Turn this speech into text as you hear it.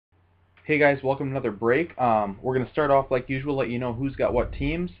Hey guys, welcome to another break. We're going to start off like usual, let you know who's got what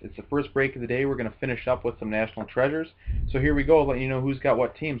teams. It's the first break of the day. We're going to finish up with some national treasures. So here we go, let you know who's got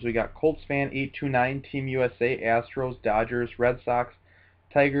what teams. We got Colts fan 829, Team USA, Astros, Dodgers, Red Sox,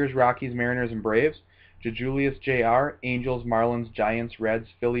 Tigers, Rockies, Mariners, and Braves. Julius JR, Angels, Marlins, Giants, Reds,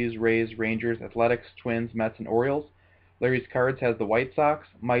 Phillies, Rays, Rangers, Athletics, Twins, Mets, and Orioles. Larry's Cards has the White Sox.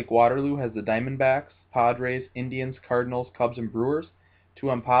 Mike Waterloo has the Diamondbacks, Padres, Indians, Cardinals, Cubs, and Brewers. Two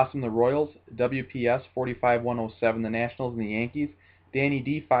on Possum, the Royals. WPS 45107, the Nationals and the Yankees. Danny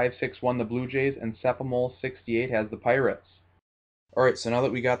D 561, the Blue Jays, and Sepamol 68 has the Pirates. Alright, so now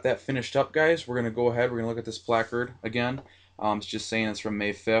that we got that finished up, guys, we're going to go ahead. We're going to look at this placard again. It's just saying it's from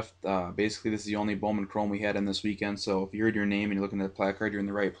May 5th. Basically, this is the only Bowman Chrome we had in this weekend, so if you heard your name and you're looking at the placard, you're in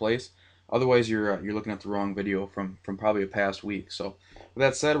the right place. Otherwise, you're looking at the wrong video from probably a past week. So, with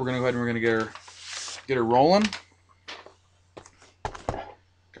that said, we're going to go ahead and we're going to get her rolling.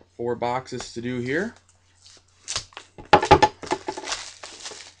 Got 4 boxes to do here.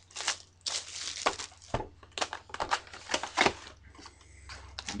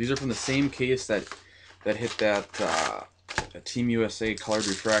 These are from the same case that hit that Team USA colored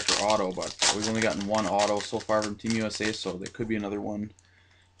refractor auto, but we've only gotten one auto so far from Team USA, so there could be another one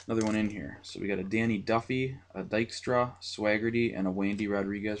in here. So we got a Danny Duffy, a Dykstra, Swaggerty, and a Wayne D.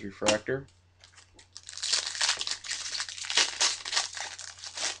 Rodriguez refractor.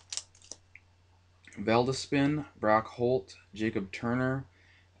 Veldespin, Brock Holt, Jacob Turner,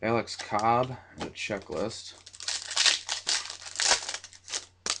 Alex Cobb, and a checklist.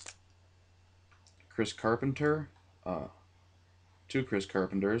 Chris Carpenter, 2 Chris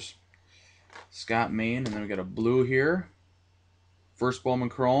Carpenters, Scott Main, and then we got a blue here. First Bowman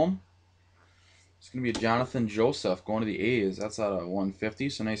Chrome. It's going to be a Jonathan Joseph going to the A's. That's out of 150,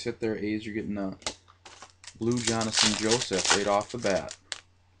 so nice hit there, A's. You're getting a blue Jonathan Joseph right off the bat.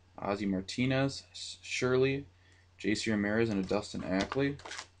 Ozzie Martinez, Shirley, J.C. Ramirez, and a Dustin Ackley.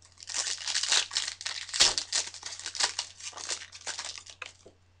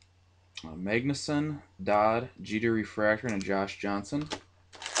 Magnuson, Dodd, Jeter Refractor, and a Josh Johnson.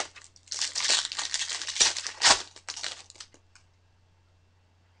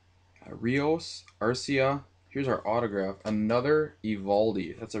 Rios, Arcia. Here's our autograph. Another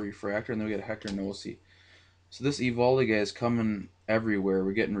Evaldi. That's a refractor, and then we got Hector Nossi. So this Evaldi guy is coming everywhere.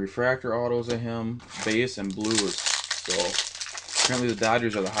 We're getting refractor autos of him, base, and blues. So apparently the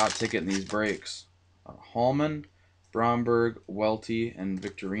Dodgers are the hot ticket in these breaks. Hallman, Bromberg, Welty, and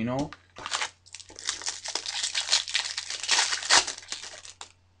Victorino.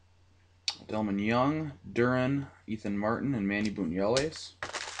 Delman Young, Duran, Ethan Martin, and Manny Buñuelos.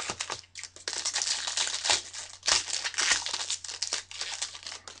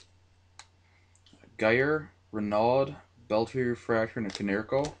 Geyer, Renaud, Beltry Refractor, and a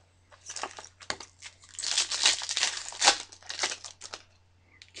Canerco.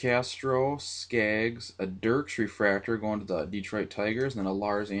 Castro, Skaggs, a Dirks Refractor going to the Detroit Tigers, and then a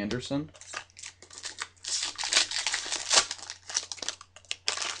Lars Anderson.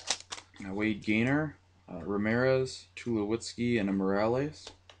 Wade Gaynor, Ramirez, Tulowitzki, and a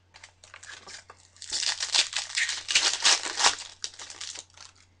Morales.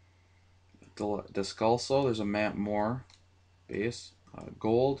 Descalso, there's a Matt Moore base,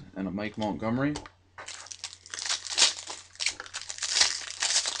 gold, and a Mike Montgomery.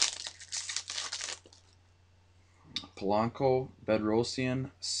 Polanco,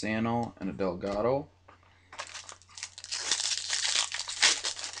 Bedrosian, Sano, and a Delgado.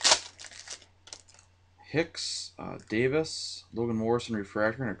 Hicks, Davis, Logan Morrison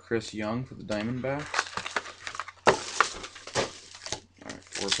Refractor, and a Chris Young for the Diamondbacks. Alright,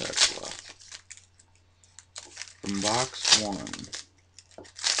 4 packs left. From box 1.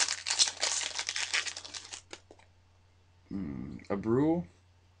 Abreu,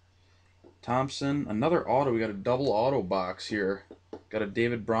 Thompson, another auto. We got a double auto box here. Got a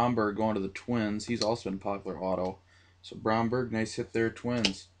David Bromberg going to the Twins. He's also been popular auto. So Bromberg, nice hit there,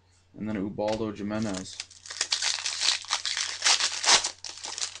 Twins. And then Ubaldo Jimenez.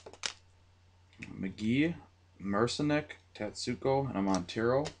 McGee, Mercenik, Tatsuko, and a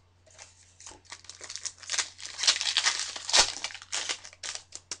Montero.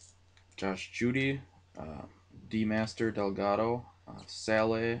 Josh Judy, D-Master, Delgado,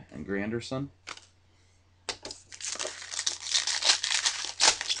 Saleh, and Granderson.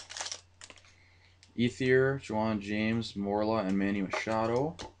 Ethier, Juwan James, Morla, and Manny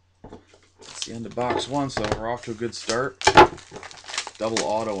Machado. That's the end of box 1, so we're off to a good start. Double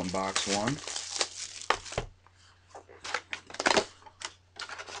auto in box 1.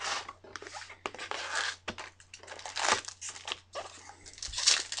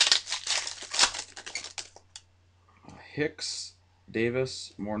 Hicks,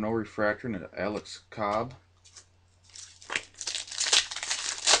 Davis, Morneau refractor, and Alex Cobb.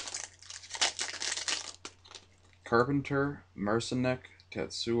 Carpenter, Marcinek,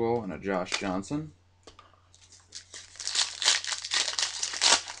 Tatsuo, and a Josh Johnson.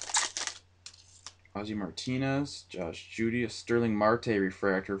 Ozzie Martinez, Josh Judy, a Sterling Marte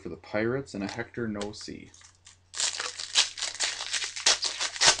refractor for the Pirates, and a Hector No-C.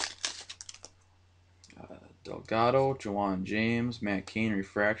 Delgado, Jawan James, Matt Cain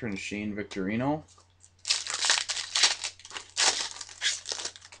refractor, and Shane Victorino.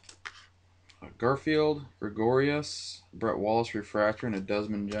 Garfield, Gregorius, Brett Wallace refractor, and a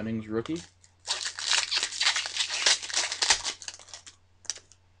Desmond Jennings rookie.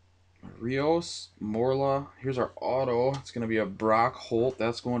 Rios, Morla. Here's our auto. It's going to be a Brock Holt.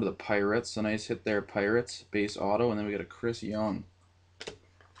 That's going to the Pirates. A nice hit there, Pirates. Base auto. And then we got a Chris Young.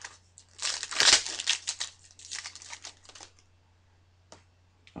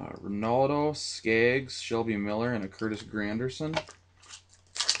 Ronaldo, Skaggs, Shelby Miller, and a Curtis Granderson.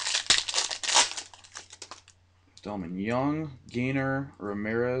 Delman Young, Gaynor,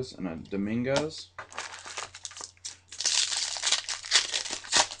 Ramirez, and a Dominguez.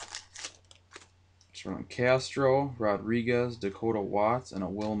 Sherman Castro, Rodriguez, Dakota Watts, and a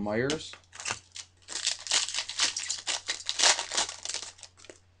Will Myers.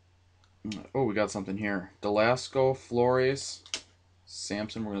 Oh, we got something here. Delasco, Flores,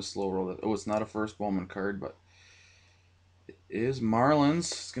 Sampson. We're going to slow roll that. Oh, it's not a first Bowman card, but it is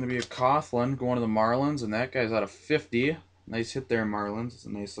Marlins. It's going to be a Coughlin going to the Marlins, and that guy's out of 50. Nice hit there, Marlins. It's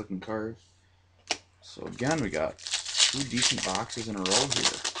a nice looking card. So again, we got two decent boxes in a row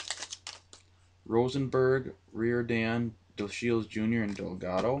here. Rosenberg, Riordan, DeShields Jr., and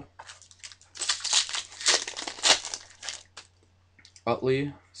Delgado.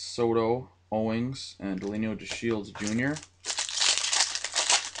 Utley, Soto, Owings, and Delino DeShields Jr.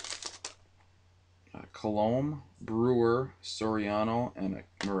 Colomb, Brewer, Soriano, and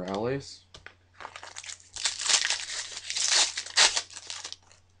Morales.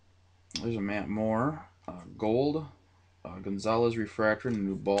 There's a Matt Moore. Gold, Gonzalez refractor, and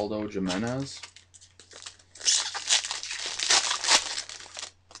Ubaldo Jimenez.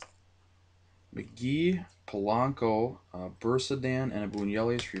 McGee, Polanco, Bursadan, and a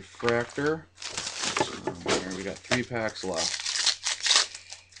Buñuelos refractor. We got 3 packs left.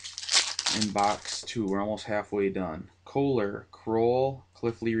 In box 2, we're almost halfway done. Kohler, Kroll,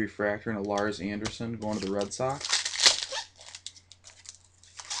 Cliff Lee refractor, and a Lars Anderson going to the Red Sox.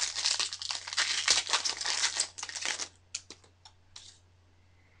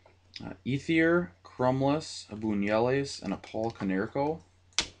 Ethier, Crumless, a Buñuelos, and a Paul Konerko.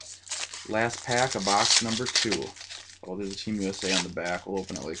 Last pack of box number 2. Oh, there's a Team USA on the back. We'll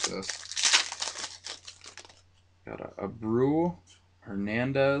open it like this. Got a Brew,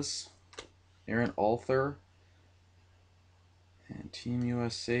 Hernandez, Aaron Alther, and Team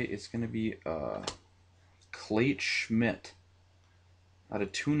USA. It's going to be Clate Schmidt out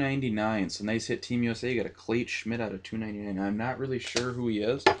of 299. So nice hit, Team USA. You got a Clate Schmidt out of 299. I'm not really sure who he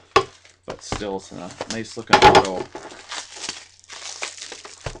is, but still, it's a nice looking auto.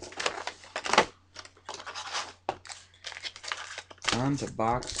 On to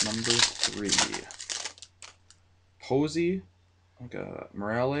box number 3. Posey, like a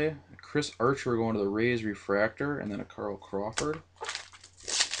Morale, Chris Archer going to the Rays refractor, and then a Carl Crawford.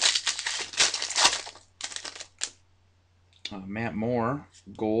 Matt Moore,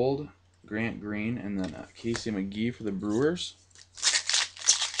 gold, Grant Green, and then Casey McGee for the Brewers.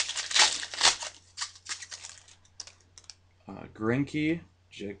 Greinke,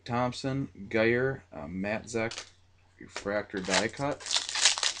 Jake Thompson, Geyer, Matzek, refractor die cut.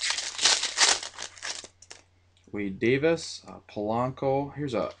 Wade Davis, Polanco.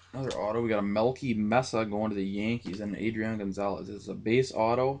 Here's another auto. We got a Melky Mesa going to the Yankees, and Adrian Gonzalez. This is a base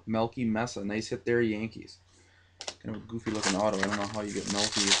auto. Melky Mesa. Nice hit there, Yankees. Kind of a goofy looking auto. I don't know how you get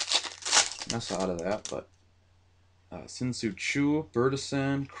Melky Mesa out of that, but Sinsu Chu,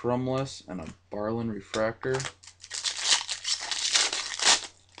 Burdison, Crumless, and a Barlin refractor.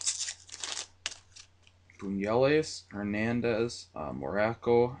 Buñuelos, Hernandez,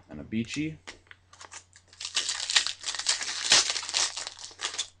 Moraco, and a Beachy.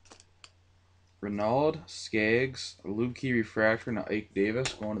 Renaud, Skaggs, a Lubke refractor, and a Ike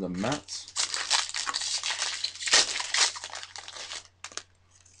Davis going to the Mets.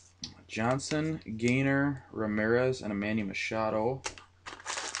 Johnson, Gaynor, Ramirez, and a Manny Machado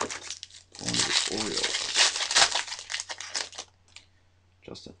going to the Orioles.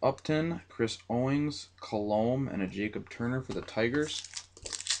 Justin Upton, Chris Owings, Colomb, and a Jacob Turner for the Tigers.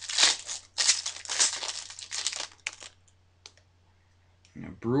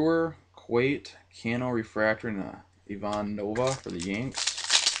 Brewer, Quate, Cano Refractor, and Ivan Nova for the Yanks.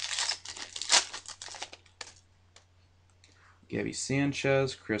 Gabby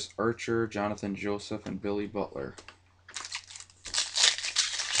Sanchez, Chris Archer, Jonathan Joseph, and Billy Butler.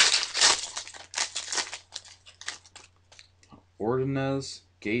 Ordonez,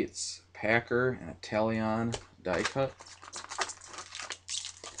 Gates, Packer, and Italian die cut.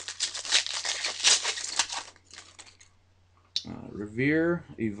 Revere,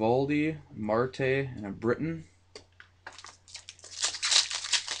 Evaldi, Marte, and a Britain.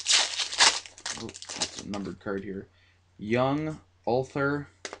 Oh, that's a numbered card here. Young, Ulther,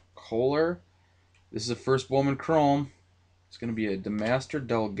 Kohler. This is a first Bowman Chrome. It's going to be a Demaster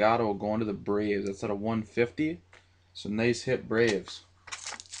Delgado going to the Braves. That's at a 150. So nice hit, Braves.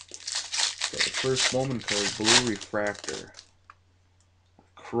 Got the first Bowman card, Blue Refractor.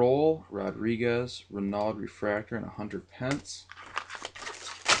 Kroll, Rodriguez, Renaud Refractor, and 100 Pence.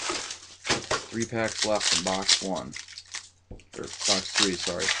 3 packs left in box 1. Or box 3,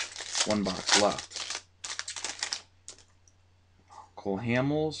 sorry. 1 box left. Cole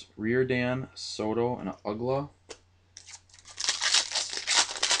Hamels, Riordan, Soto, and an Ugla.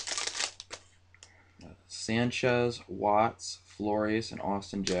 Sanchez, Watts, Flores, and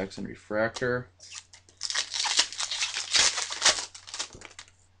Austin Jackson Refractor.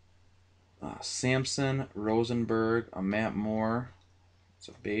 Sampson, Rosenberg, a Matt Moore, it's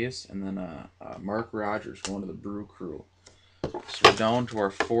a base, and then Mark Rogers going to the Brew Crew. So we're down to our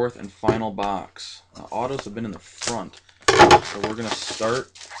 4th and final box. Autos have been in the front, so we're going to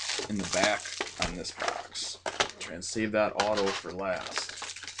start in the back on this box. Try and save that auto for last.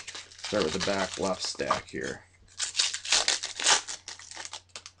 Start with the back left stack here.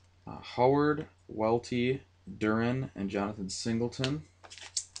 Howard, Welty, Duran, and Jonathan Singleton.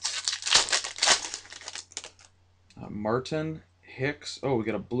 Martin, Hicks. Oh, we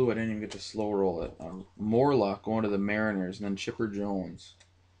got a blue. I didn't even get to slow roll it. Morlock going to the Mariners, and then Chipper Jones.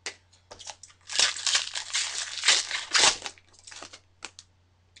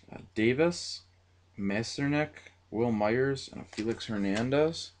 Davis, Masternick, Will Myers, and Felix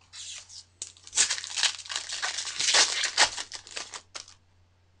Hernandez.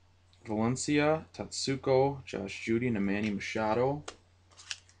 Valencia, Tatsuko, Josh Judy, and Manny Machado.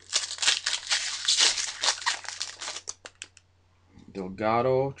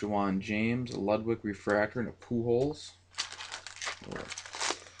 Delgado, Juwan James, a Ludwig Refractor, and a Pujols.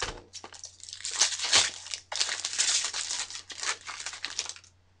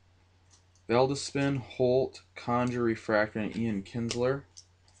 Veldespin, Holt, Conjure Refractor, and Ian Kinsler.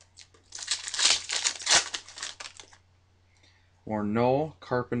 Orno,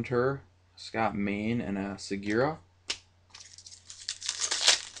 Carpenter, Scott Main, and a Segura.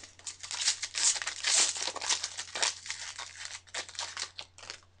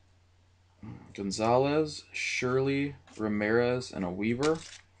 Gonzalez, Shirley, Ramirez, and a Weaver.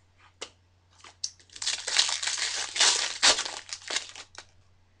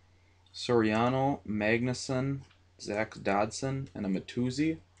 Soriano, Magnuson, Zach Dodson, and a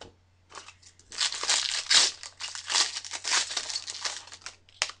Matuzzi.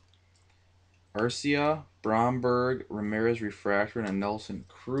 Arcia, Bromberg, Ramirez Refractor, and a Nelson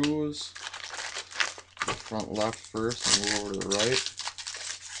Cruz. Front left first, and move over to the right.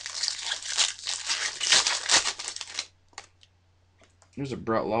 Here's a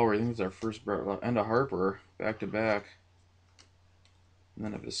Brett Lowry. I think it's our first Brett Lowry. And a Harper, back to back. And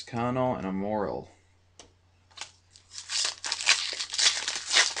then a Vizcano and a Morrill.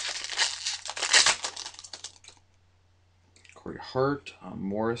 Corey Hart,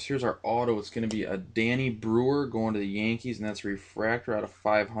 Morris. Here's our auto. It's going to be a Danny Brewer going to the Yankees, and that's Refractor out of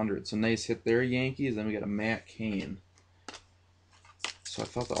 500. So nice hit there, Yankees. Then we got a Matt Cain. So I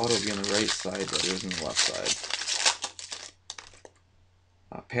thought the auto would be on the right side, but it was on the left side.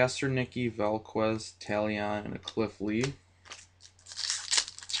 Pastor Nicky, Velquez, Talion, and a Cliff Lee.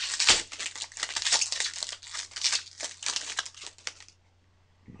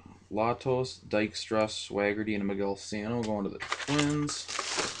 Latos, Dykstra, Swaggerty, and Miguel Sano going to the Twins.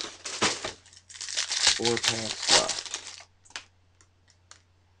 4 packs left.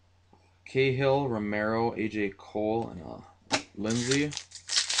 Cahill, Romero, AJ Cole, and Lindsay.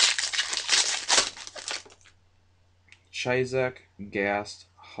 Chizek, Gast,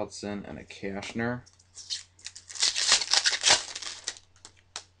 Hudson, and a Cashner.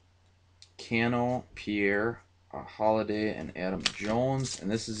 Cano, Pierre, Holiday, and Adam Jones.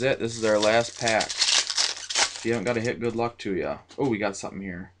 And this is it. This is our last pack. If you haven't got a hit, good luck to you. Oh, we got something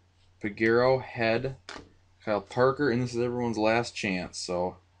here. Figueroa, Head, Kyle Parker, and this is everyone's last chance.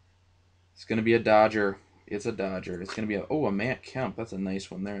 So it's going to be a Dodger. It's a Dodger. It's going to be a Matt Kemp. That's a nice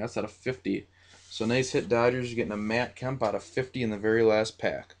one there. That's out of 50. So nice hit, Dodgers. You're getting a Matt Kemp out of 50 in the very last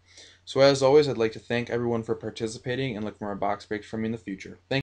pack. So as always, I'd like to thank everyone for participating and look for more box breaks from me in the future. Thank